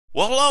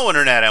Well, hello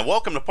Internet, and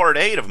welcome to part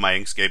 8 of my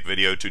Inkscape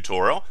video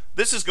tutorial.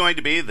 This is going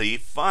to be the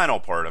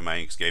final part of my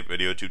Inkscape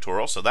video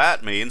tutorial, so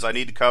that means I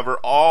need to cover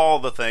all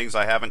the things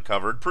I haven't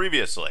covered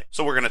previously.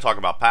 So we're going to talk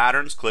about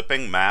patterns,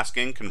 clipping,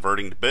 masking,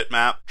 converting to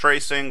bitmap,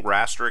 tracing,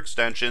 raster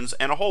extensions,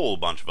 and a whole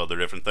bunch of other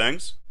different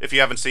things. If you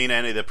haven't seen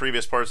any of the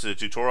previous parts of the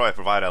tutorial, I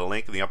provide a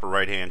link in the upper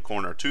right hand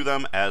corner to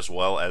them, as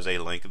well as a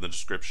link in the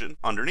description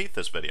underneath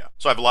this video.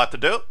 So I have a lot to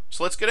do,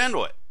 so let's get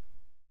into it.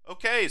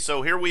 Okay,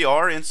 so here we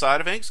are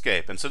inside of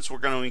Inkscape, and since we're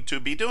going to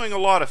be doing a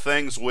lot of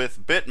things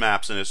with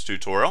bitmaps in this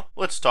tutorial,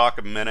 let's talk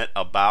a minute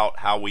about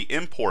how we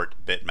import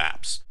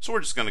bitmaps. So we're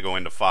just going to go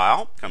into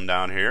File, come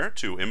down here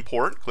to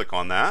Import, click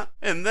on that,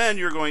 and then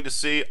you're going to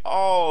see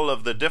all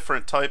of the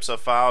different types of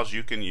files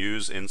you can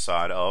use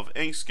inside of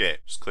Inkscape.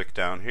 Just click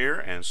down here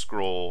and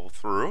scroll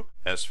through.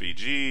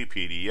 SVG,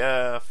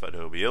 PDF,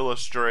 Adobe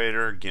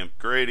Illustrator, GIMP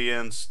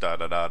gradients,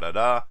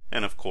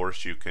 and of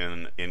course you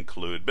can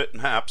include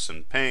bitmaps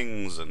and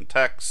pings and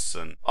texts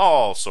and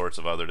all sorts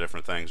of other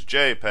different things,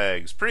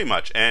 JPEGs, pretty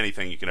much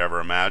anything you could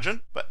ever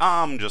imagine. But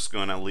I'm just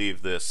going to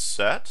leave this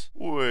set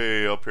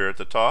way up here at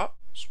the top.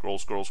 Scroll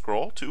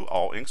to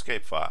all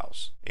Inkscape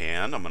files.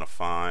 And I'm going to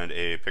find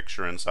a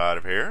picture inside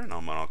of here, and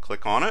I'm going to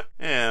click on it,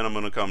 and I'm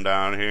going to come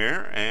down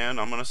here, and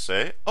I'm going to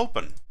say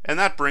Open. And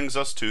that brings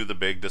us to the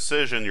big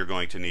decision you're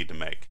going to need to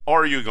make.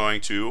 Are you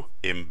going to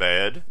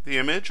embed the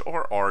image,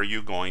 or are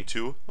you going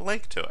to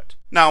link to it?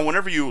 Now,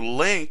 whenever you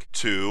link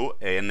to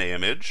an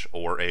image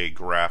or a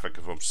graphic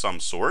of some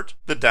sort,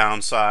 the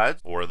downside,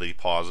 or the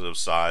positive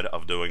side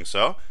of doing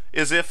so,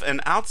 is if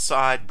an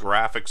outside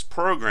graphics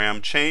program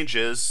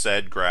changes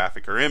said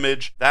graphic or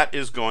image, that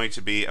is going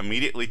to be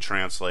immediately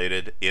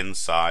translated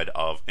inside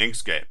of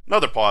Inkscape.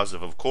 Another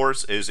positive, of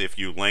course, is if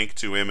you link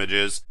to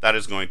images, that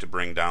is going to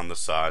bring down the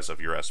size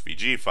of your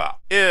SVG file.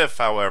 If,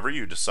 however,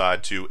 you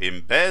decide to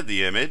embed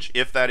the image,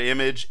 if that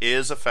image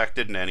is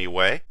affected in any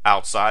way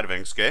outside of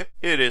Inkscape,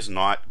 it is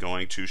not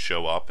going to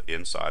show up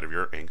inside of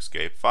your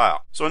Inkscape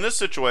file. So in this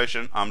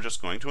situation, I'm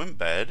just going to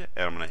embed,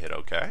 and I'm going to hit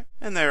OK.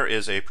 And there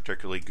is a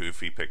particularly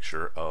goofy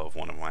picture of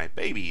one of my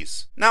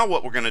babies. Now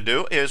what we're going to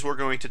do is we're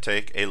going to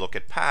take a look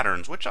at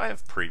patterns, which I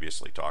have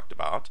previously talked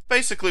about.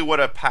 Basically what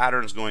a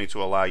pattern is going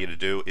to allow you to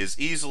do is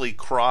easily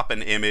crop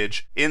an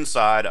image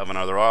inside of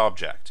another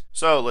object.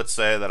 So let's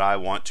say that I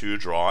want to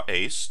draw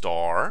a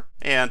star,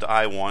 and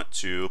I want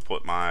to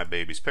put my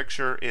baby's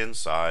picture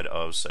inside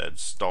of said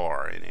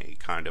star in a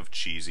kind of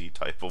cheesy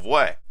type of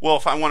way. Well,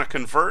 if I want to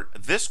convert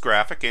this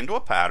graphic into a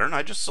pattern,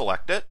 I just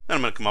select it. Then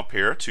I'm going to come up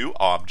here to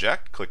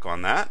Object, click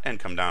on that, and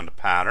come down to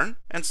Pattern,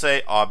 and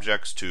say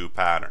Objects to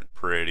Pattern.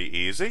 Pretty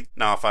easy.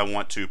 Now if I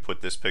want to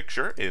put this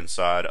picture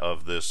inside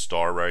of this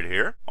star right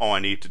here, all I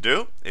need to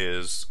do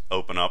is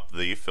open up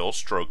the Fill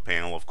Stroke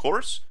panel, of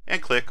course, and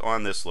click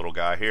on this little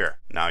guy here.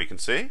 Now you can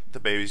see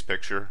the baby's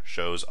picture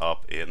shows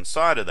up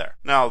inside of there.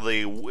 Now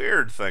the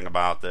weird thing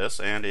about this,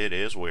 and it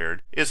is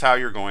weird, is how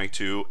you're going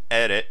to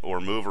edit or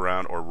move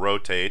around or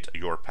rotate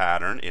your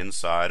pattern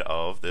inside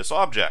of this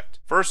object.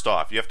 First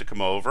off, you have to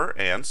come over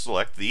and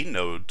select the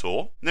Node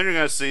tool. Then you're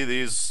going to see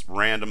these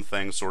random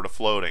things sort of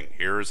floating.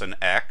 Here is an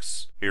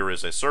X, here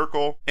is a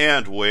circle,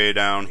 and way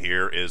down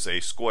here is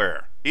a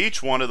square.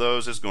 Each one of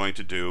those is going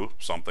to do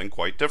something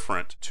quite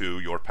different to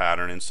your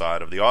pattern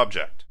inside of the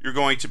object. You're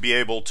going to be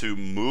able to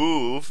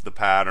move the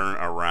pattern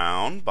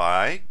around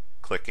by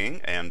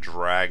clicking and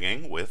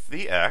dragging with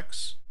the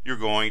X. You're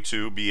going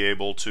to be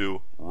able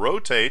to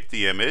rotate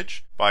the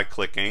image by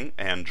clicking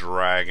and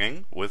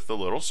dragging with the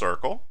little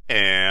circle.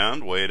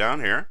 And way down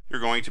here, you're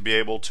going to be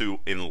able to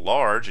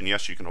enlarge, and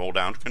yes, you can hold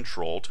down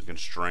Control to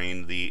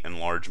constrain the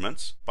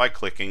enlargements by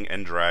clicking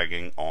and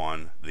dragging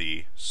on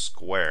the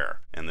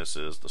square. And this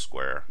is the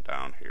square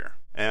down here.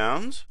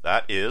 And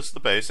that is the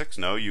basics.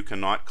 No, you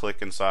cannot click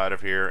inside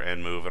of here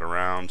and move it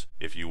around.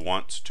 If you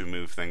want to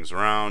move things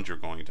around, you're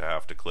going to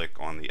have to click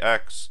on the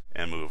X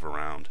and move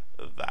around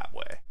that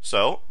way.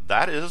 So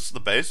that is the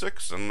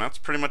basics, and that's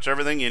pretty much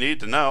everything you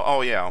need to know.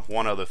 Oh yeah,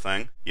 one other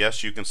thing.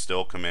 Yes, you can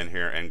still come in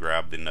here and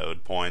grab the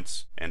node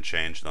points and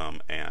change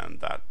them,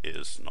 and that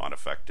is not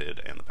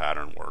affected, and the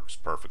pattern works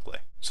perfectly.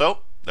 So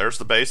there's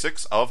the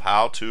basics of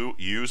how to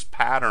use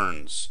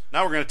patterns.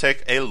 Now we're going to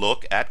take a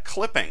look at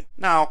clipping.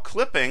 Now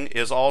clipping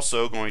is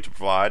also going to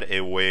provide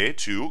a way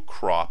to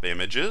crop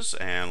images,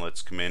 and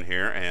let's come in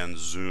here and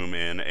zoom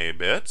in a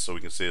bit so we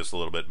can see this a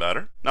little bit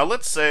better. Now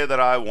let's say that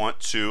I want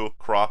to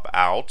crop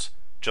out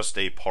just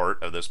a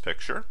part of this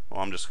picture.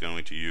 Well, I'm just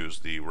going to use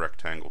the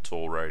rectangle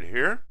tool right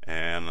here,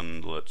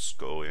 and let's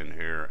go in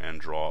here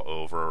and draw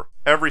over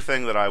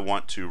everything that I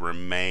want to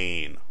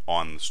remain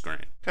on the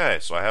screen. Okay,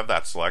 so I have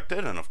that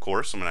selected, and of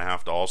course I'm going to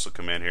have to also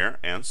come in here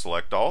and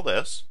select all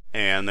this.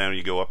 And then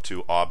you go up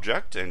to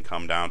Object and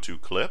come down to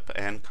Clip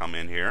and come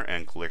in here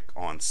and click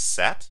on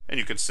Set. And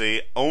you can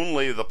see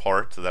only the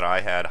part that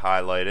I had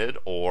highlighted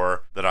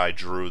or that I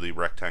drew the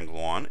rectangle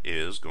on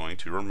is going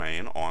to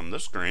remain on the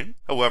screen.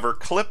 However,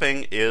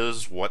 clipping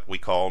is what we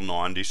call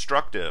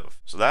non-destructive.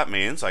 So that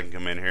means I can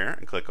come in here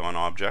and click on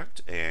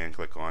Object and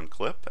click on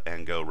Clip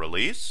and go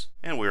Release.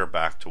 And we are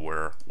back to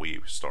where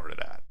we started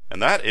at.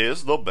 And that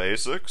is the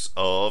basics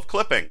of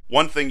clipping.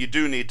 One thing you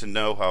do need to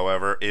know,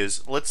 however,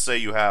 is let's say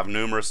you have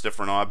numerous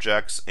different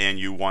objects and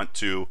you want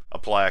to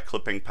apply a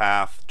clipping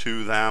path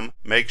to them.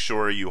 Make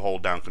sure you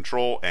hold down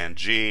Control and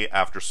G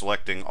after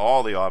selecting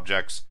all the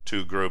objects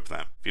to group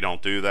them. If you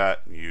don't do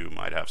that, you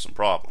might have some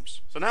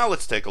problems. So now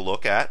let's take a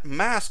look at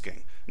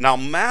masking. Now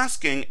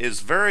masking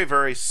is very,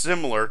 very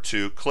similar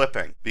to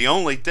clipping. The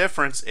only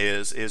difference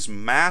is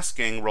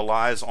masking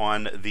relies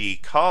on the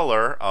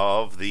color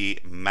of the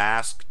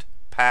masked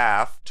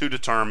path to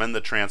determine the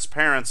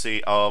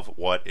transparency of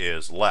what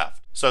is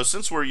left. So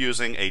since we're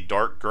using a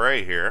dark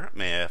gray here,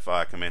 if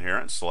I come in here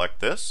and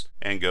select this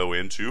and go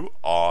into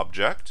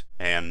Object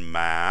and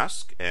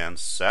Mask and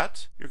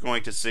Set, you're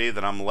going to see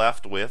that I'm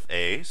left with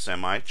a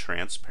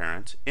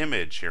semi-transparent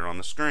image here on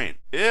the screen.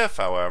 If,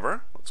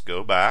 however, let's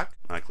go back,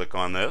 I click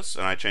on this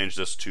and I change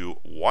this to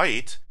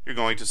white, you're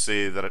going to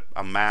see that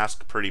a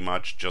mask pretty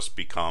much just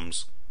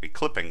becomes a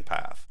clipping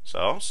path.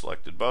 So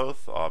selected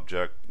both,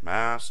 Object,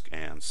 Mask,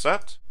 and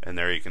Set, and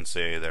there you can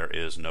see there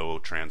is no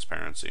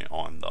transparency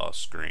on the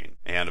screen.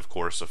 And of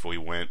course, if we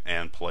went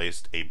and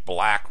placed a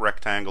black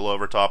rectangle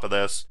over top of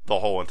this, the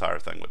whole entire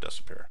thing would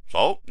disappear.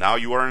 So now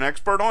you are an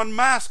expert on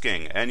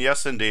masking. And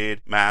yes,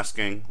 indeed,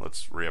 masking,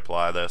 let's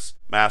reapply this.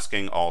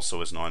 Masking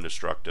also is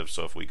non-destructive,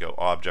 so if we go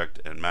Object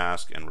and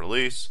Mask and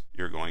Release,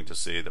 you're going to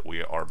see that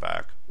we are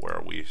back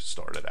where we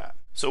started at.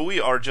 So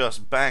we are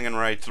just banging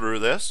right through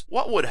this.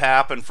 What would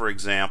happen, for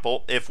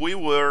example, if we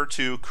were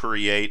to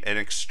create an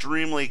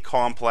extremely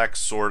complex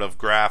sort of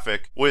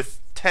graphic with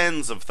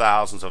tens of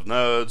thousands of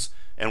nodes,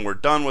 and we're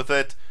done with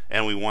it,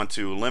 and we want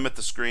to limit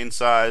the screen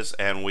size,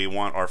 and we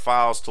want our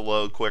files to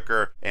load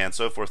quicker, and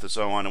so forth and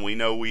so on, and we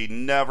know we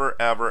never,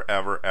 ever,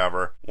 ever,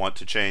 ever want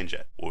to change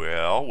it?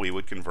 Well, we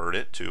would convert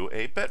it to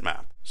a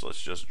bitmap. So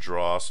let's just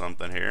draw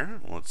something here.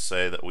 Let's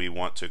say that we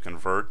want to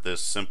convert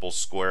this simple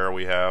square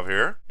we have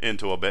here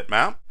into a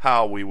bitmap.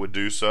 How we would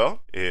do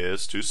so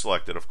is to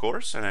select it, of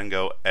course, and then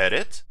go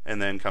Edit,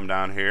 and then come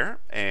down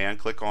here and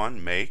click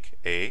on Make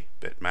a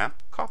Bitmap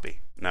Copy.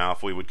 Now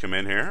if we would come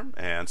in here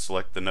and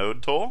select the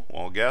node tool,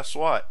 well, guess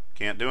what?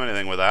 Can't do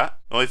anything with that.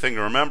 The only thing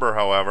to remember,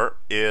 however,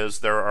 is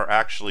there are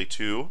actually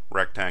two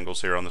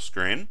rectangles here on the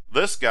screen.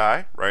 This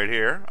guy right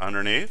here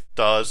underneath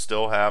does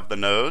still have the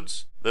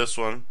nodes. This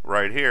one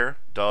right here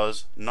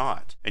does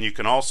not. And you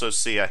can also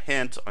see a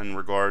hint in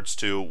regards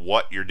to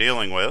what you're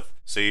dealing with.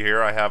 See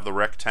here, I have the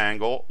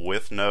rectangle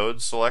with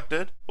nodes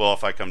selected. Well,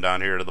 if I come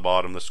down here to the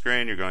bottom of the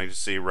screen, you're going to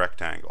see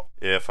rectangle.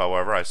 If,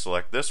 however, I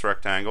select this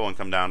rectangle and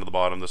come down to the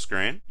bottom of the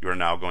screen, you are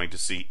now going to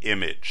see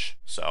image.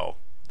 So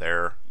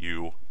there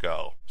you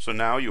go. So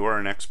now you are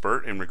an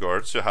expert in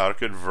regards to how to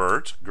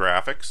convert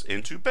graphics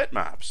into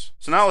bitmaps.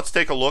 So now let's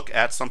take a look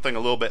at something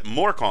a little bit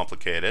more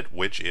complicated,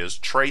 which is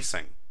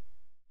tracing.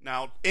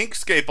 Now,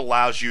 Inkscape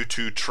allows you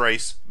to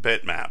trace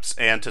bitmaps,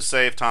 and to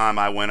save time,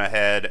 I went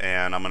ahead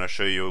and I'm going to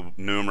show you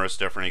numerous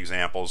different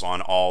examples on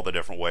all the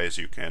different ways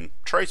you can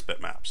trace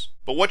bitmaps.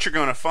 But what you're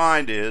going to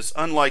find is,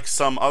 unlike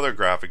some other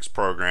graphics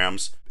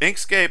programs,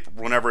 Inkscape,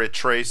 whenever it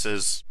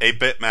traces a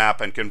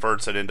bitmap and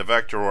converts it into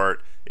vector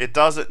art, it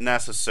doesn't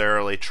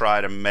necessarily try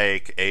to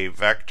make a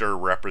vector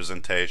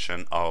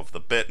representation of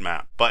the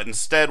bitmap. But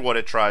instead what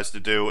it tries to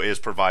do is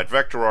provide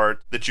vector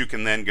art that you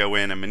can then go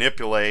in and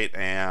manipulate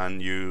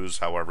and use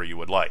however you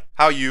would like.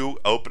 How you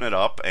open it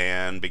up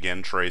and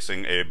begin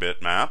tracing a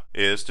bitmap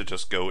is to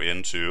just go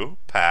into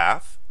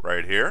Path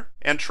right here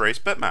and Trace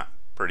Bitmap.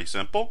 Pretty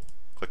simple.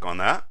 Click on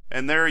that,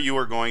 and there you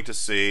are going to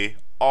see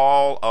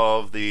all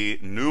of the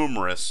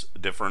numerous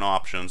different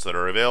options that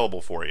are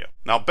available for you.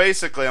 Now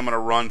basically I'm going to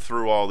run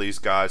through all these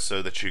guys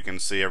so that you can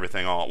see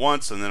everything all at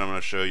once, and then I'm going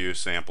to show you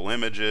sample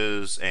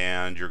images,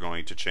 and you're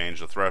going to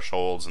change the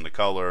thresholds and the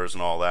colors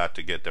and all that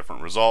to get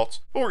different results.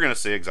 But we're going to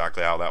see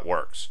exactly how that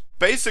works.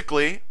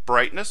 Basically,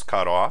 brightness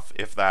cutoff,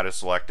 if that is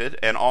selected,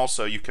 and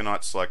also you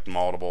cannot select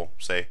multiple,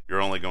 say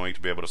you're only going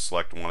to be able to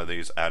select one of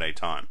these at a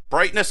time.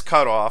 Brightness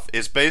cutoff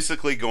is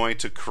basically going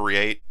to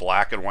create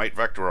black and white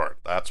vector art.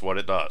 That's what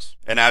it does.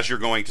 And as you're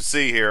going to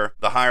see here,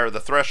 the higher the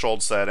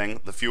threshold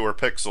setting, the fewer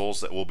pixels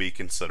that will be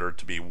considered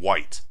to be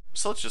white.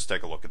 So let's just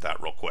take a look at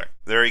that real quick.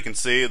 There you can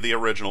see the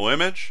original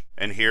image,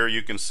 and here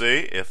you can see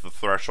if the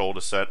threshold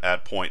is set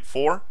at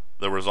 0.4,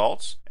 the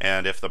results,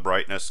 and if the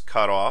brightness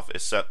cutoff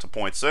is set to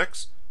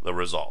 0.6, the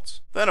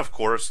results. Then of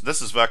course,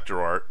 this is vector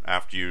art.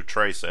 After you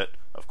trace it,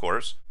 of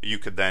course, you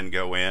could then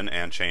go in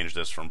and change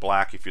this from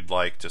black if you'd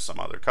like to some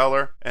other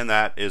color, and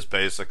that is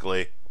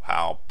basically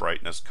how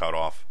brightness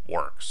cutoff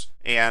works.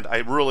 And I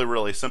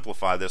really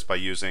simplify this by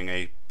using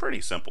a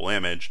pretty simple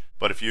image,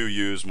 but if you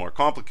use more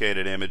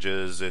complicated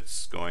images,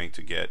 it's going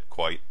to get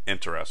quite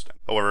interesting.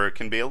 However, it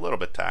can be a little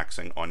bit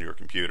taxing on your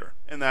computer.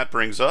 And that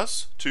brings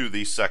us to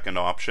the second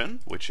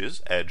option, which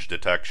is edge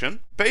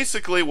detection.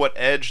 Basically what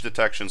edge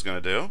detection is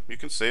going to do, you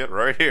can see it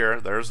right here.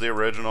 There's the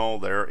original,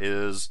 there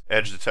is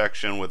edge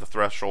detection with a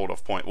threshold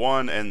of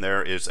 0.1, and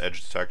there is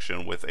edge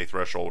detection with a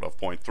threshold of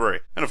 0.3.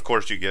 And of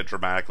course you get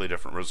dramatically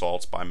different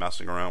results by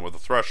messing around with the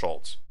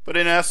thresholds. But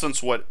in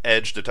essence, what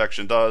edge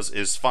detection does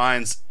is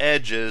finds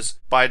edges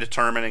by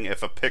determining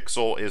if a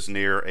pixel is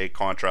near a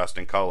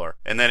contrasting color.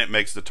 And then it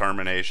makes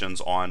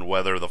determinations on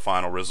whether the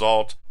final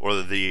result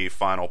or the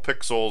final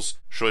pixels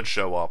should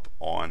show up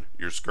on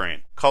your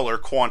screen. Color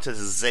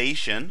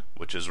quantization,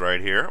 which is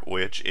right here,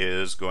 which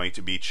is going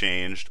to be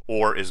changed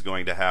or is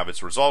going to have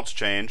its results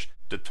changed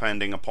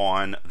depending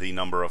upon the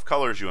number of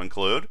colors you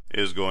include,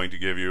 is going to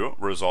give you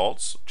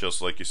results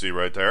just like you see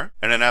right there.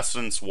 And in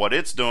essence, what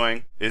it's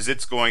doing is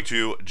it's going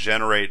to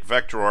generate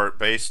vector art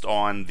based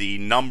on the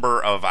number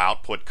of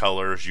output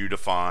colors you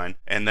define,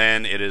 and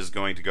then it is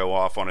going to go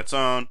off on its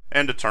own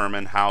and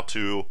determine how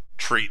to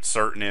treat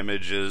certain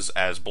images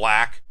as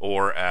black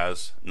or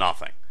as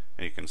nothing.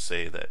 And you can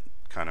see that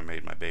kind of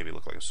made my baby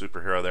look like a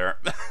superhero there.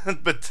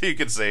 But you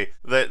can see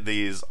that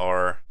these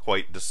are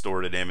quite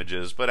distorted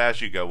images, but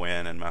as you go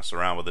in and mess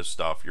around with this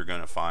stuff, you're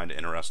going to find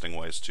interesting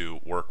ways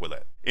to work with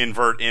it.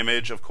 Invert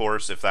image, of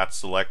course, if that's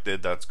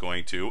selected, that's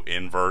going to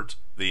invert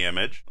the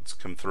image. Let's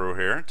come through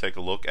here and take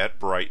a look at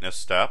brightness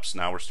steps.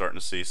 Now we're starting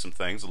to see some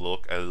things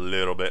look a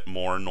little bit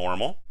more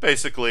normal.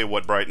 Basically,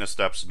 what brightness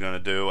steps is going to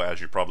do,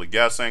 as you're probably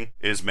guessing,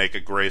 is make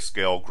a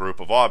grayscale group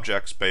of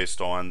objects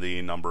based on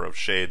the number of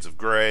shades of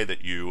gray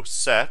that you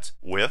set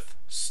with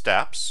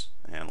steps.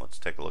 And let's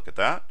take a look at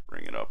that.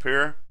 Bring it up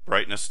here.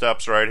 Brightness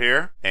steps right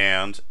here.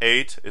 And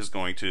 8 is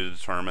going to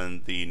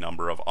determine the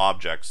number of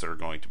objects that are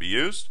going to be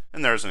used.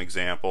 And there's an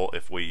example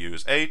if we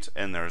use 8,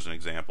 and there's an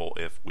example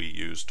if we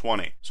use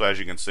 20. So as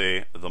you can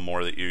see, the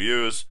more that you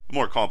use, the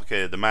more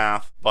complicated the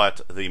math,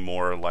 but the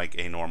more like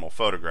a normal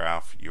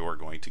photograph you're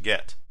going to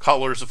get.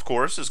 Colors, of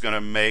course, is going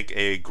to make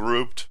a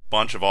grouped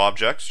bunch of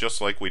objects, just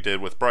like we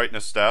did with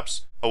brightness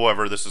steps.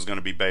 However, this is going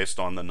to be based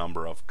on the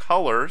number of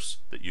colors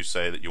that you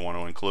say that you want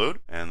to include.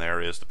 And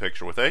there is the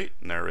picture with 8,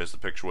 and there is the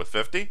picture with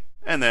 50.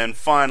 And then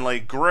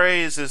finally,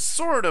 grays is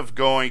sort of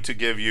going to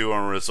give you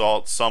a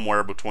result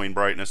somewhere between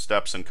brightness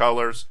steps and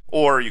colors.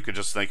 Or you could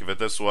just think of it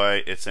this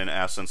way, it's in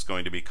essence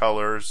going to be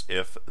colors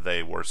if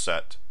they were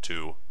set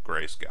to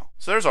grayscale.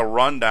 So there's a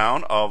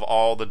rundown of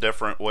all the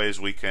different ways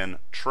we can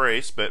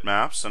trace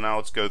bitmaps. So now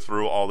let's go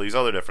through all these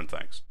other different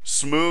things.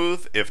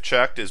 Smooth, if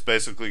checked, is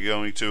basically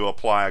going to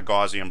apply a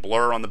Gaussian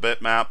blur on the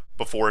bitmap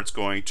before it's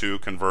going to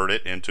convert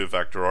it into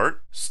vector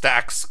art.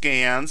 Stack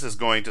scans is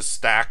going to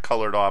stack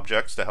colored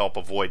objects to help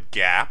avoid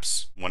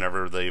gaps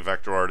whenever the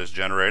vector art is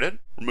generated.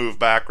 Remove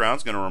background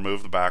is going to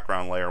remove the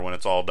background layer when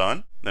it's all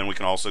done. Then we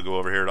can also go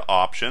over here to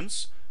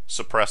options.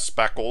 Suppress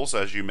speckles,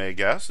 as you may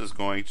guess, is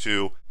going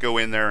to go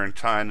in there and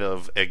kind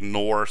of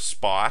ignore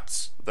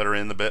spots that are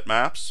in the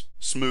bitmaps.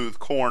 Smooth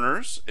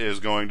corners is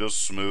going to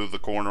smooth the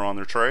corner on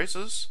their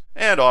traces.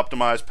 And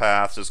optimize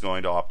paths is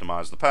going to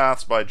optimize the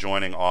paths by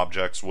joining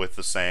objects with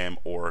the same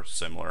or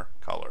similar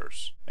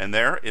colors. And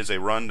there is a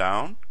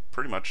rundown,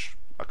 pretty much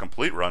a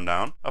complete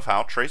rundown, of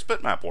how Trace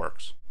Bitmap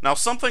works. Now,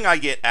 something I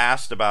get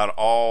asked about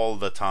all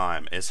the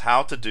time is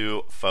how to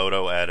do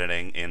photo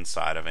editing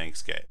inside of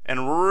Inkscape.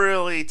 And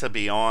really, to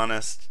be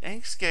honest,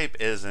 Inkscape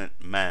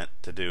isn't meant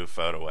to do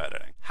photo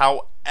editing.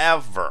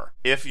 However,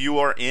 if you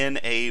are in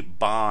a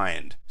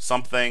bind,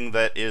 something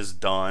that is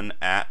done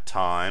at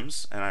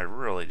times, and I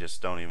really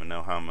just don't even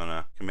know how I'm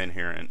gonna come in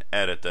here and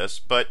edit this,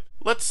 but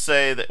let's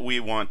say that we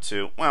want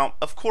to, well,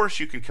 of course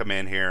you can come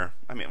in here,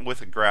 I mean,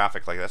 with a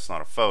graphic like that's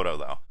not a photo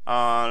though.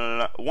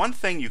 One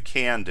thing you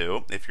can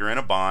do, if you're in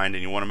a bind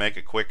and you want to make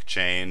a quick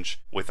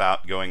change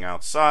without going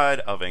outside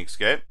of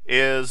Inkscape,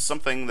 is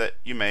something that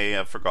you may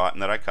have forgotten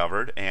that I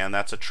covered, and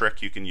that's a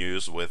trick you can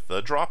use with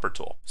the dropper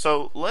tool.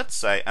 So let's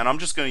say, and I'm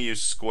just going to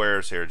use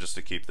squares here just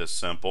to keep this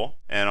simple,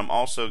 and I'm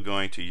also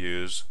going to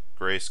use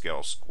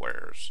grayscale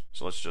squares.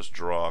 So let's just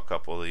draw a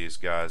couple of these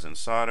guys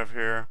inside of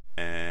here,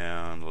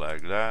 and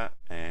like that,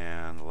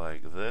 and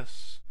like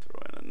this.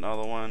 Throw in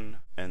another one,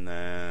 and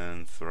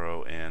then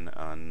throw in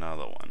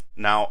another one.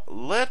 Now,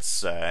 let's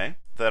say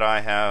that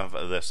I have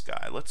this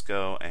guy. Let's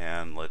go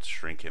and let's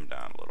shrink him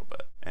down a little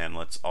bit. And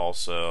let's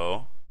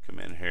also come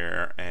in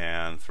here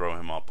and throw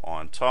him up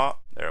on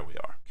top. There we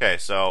are. Okay,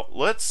 so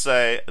let's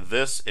say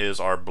this is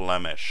our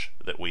blemish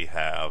that we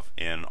have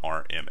in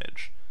our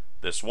image.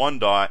 This one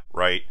dot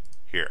right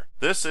here.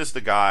 This is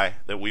the guy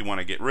that we want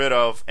to get rid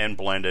of and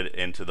blend it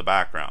into the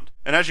background.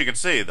 And as you can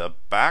see, the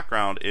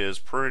background is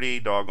pretty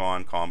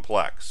doggone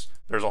complex.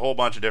 There's a whole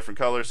bunch of different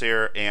colors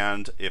here,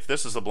 and if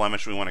this is the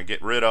blemish we want to get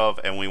rid of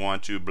and we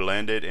want to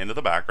blend it into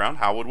the background,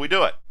 how would we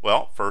do it?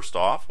 Well, first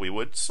off, we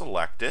would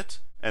select it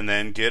and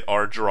then get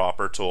our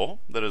dropper tool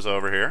that is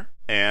over here.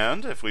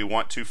 And if we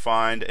want to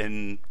find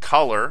a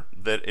color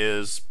that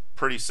is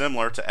pretty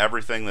similar to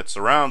everything that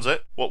surrounds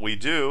it, what we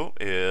do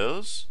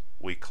is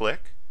we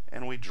click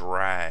and we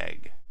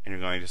drag. And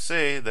you're going to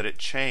see that it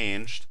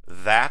changed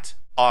that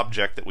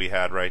object that we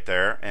had right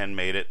there and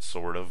made it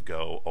sort of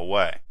go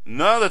away.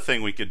 Another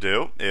thing we could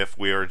do, if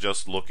we are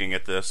just looking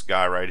at this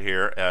guy right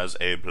here as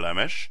a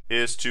blemish,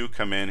 is to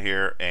come in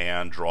here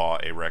and draw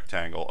a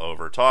rectangle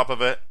over top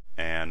of it.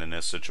 And in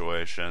this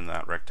situation,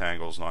 that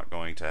rectangle is not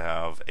going to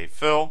have a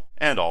fill,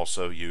 and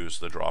also use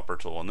the dropper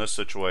tool in this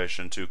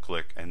situation to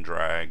click and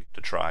drag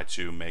to try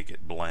to make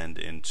it blend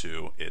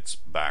into its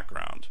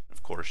background.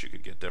 Of course, you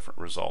could get different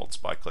results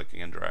by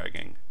clicking and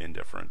dragging in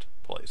different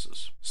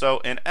places. So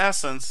in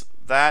essence,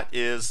 that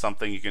is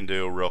something you can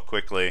do real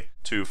quickly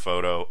to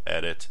photo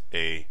edit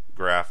a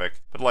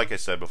graphic. But like I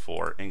said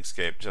before,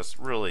 Inkscape just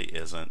really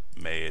isn't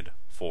made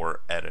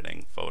for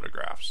editing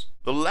photographs.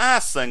 The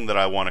last thing that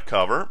I want to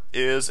cover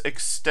is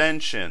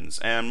extensions,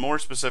 and more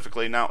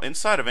specifically, now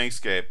inside of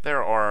Inkscape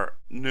there are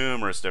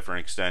numerous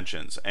different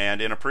extensions,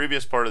 and in a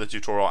previous part of the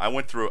tutorial I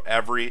went through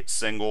every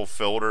single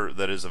filter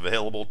that is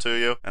available to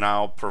you, and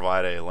I'll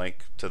provide a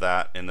link to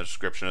that in the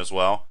description as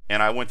well.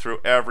 And I went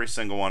through every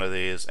single one of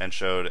these and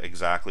showed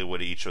exactly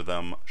what each of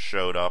them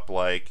showed up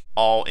like,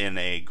 all in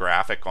a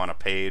graphic on a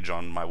page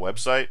on my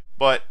website.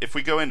 But if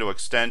we go into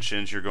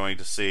extensions, you're going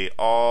to see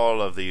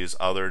all of these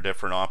other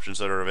different options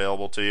that are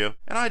available to you.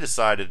 And I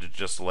decided to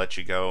just let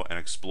you go and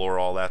explore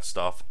all that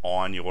stuff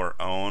on your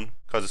own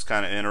because it's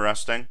kind of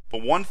interesting.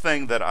 But one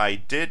thing that I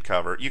did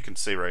cover, you can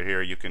see right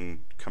here, you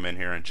can come in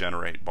here and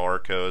generate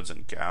barcodes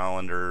and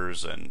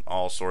calendars and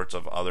all sorts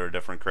of other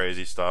different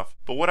crazy stuff.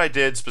 But what I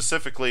did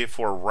specifically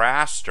for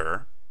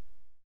raster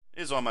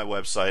is on my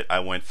website, I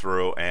went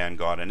through and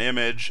got an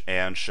image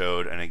and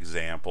showed an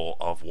example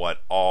of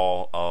what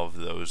all of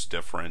those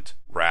different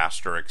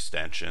raster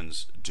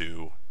extensions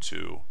do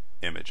to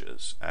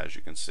images, as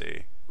you can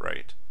see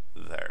right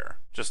there,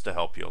 just to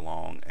help you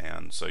along.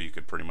 And so you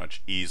could pretty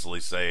much easily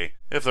say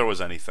if there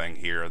was anything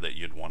here that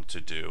you'd want to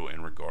do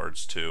in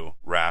regards to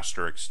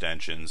raster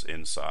extensions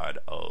inside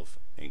of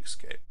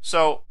Inkscape.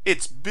 So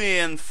it's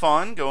been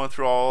fun going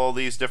through all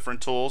these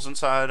different tools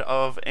inside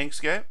of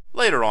Inkscape.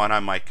 Later on I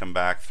might come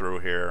back through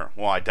here.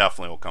 Well, I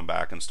definitely will come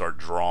back and start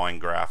drawing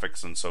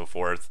graphics and so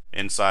forth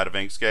inside of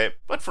Inkscape.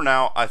 But for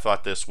now, I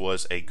thought this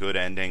was a good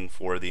ending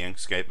for the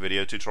Inkscape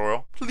video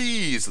tutorial.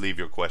 Please leave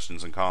your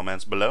questions and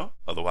comments below.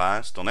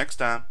 Otherwise, till next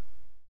time.